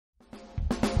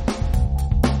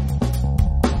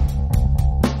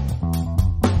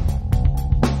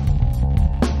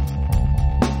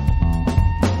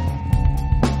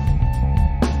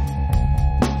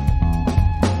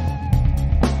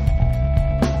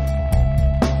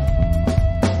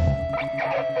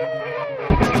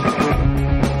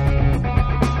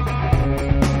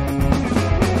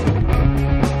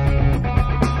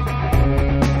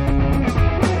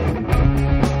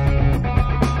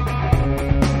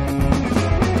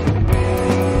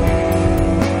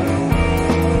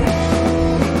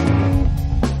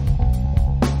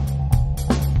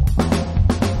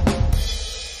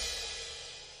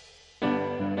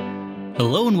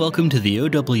welcome to the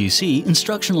OWC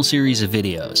instructional series of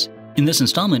videos. In this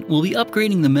installment, we'll be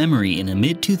upgrading the memory in a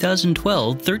mid-2012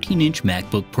 13-inch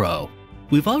MacBook Pro.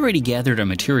 We've already gathered our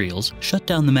materials, shut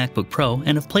down the MacBook Pro,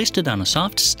 and have placed it on a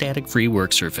soft, static-free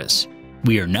work surface.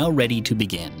 We are now ready to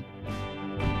begin.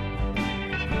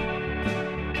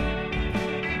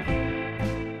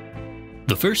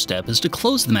 The first step is to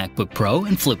close the MacBook Pro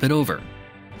and flip it over.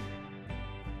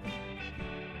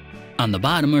 On the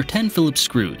bottom are 10 Phillips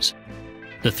screws.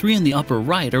 The 3 in the upper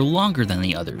right are longer than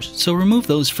the others, so remove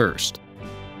those first.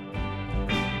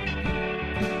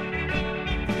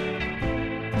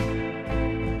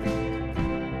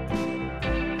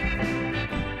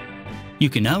 You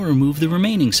can now remove the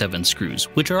remaining 7 screws,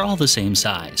 which are all the same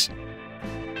size.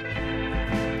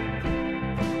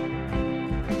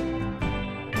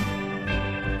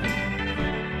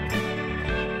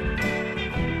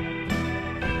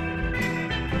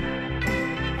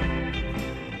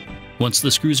 Once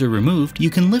the screws are removed, you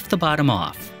can lift the bottom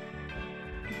off.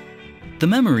 The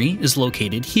memory is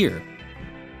located here.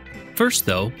 First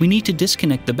though, we need to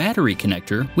disconnect the battery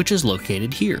connector, which is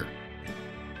located here.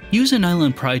 Use a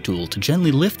nylon pry tool to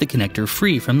gently lift the connector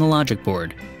free from the logic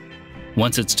board.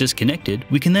 Once it's disconnected,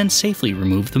 we can then safely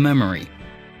remove the memory.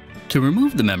 To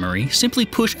remove the memory, simply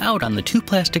push out on the 2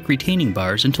 plastic retaining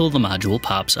bars until the module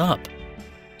pops up.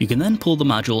 You can then pull the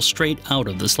module straight out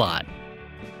of the slot.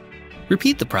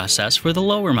 Repeat the process for the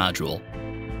lower module.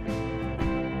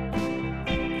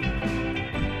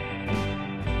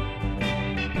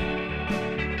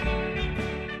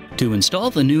 To install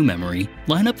the new memory,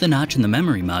 line up the notch in the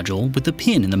memory module with the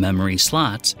pin in the memory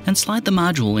slots and slide the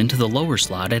module into the lower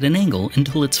slot at an angle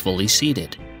until it's fully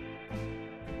seated.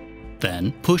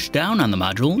 Then push down on the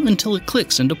module until it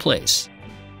clicks into place.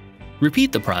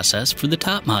 Repeat the process for the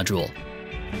top module.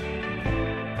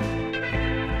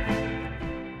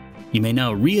 You may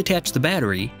now reattach the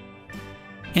battery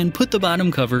and put the bottom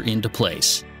cover into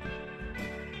place.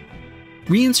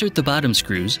 Reinsert the bottom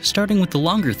screws, starting with the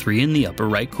longer 3 in the upper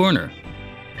right corner.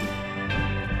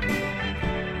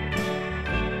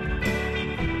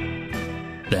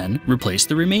 Then replace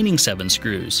the remaining 7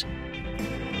 screws.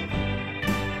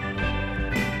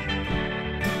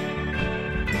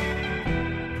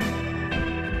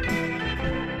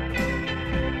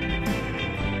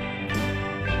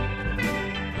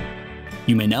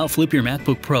 You may now flip your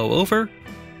MacBook Pro over,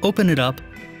 open it up,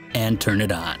 and turn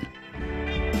it on.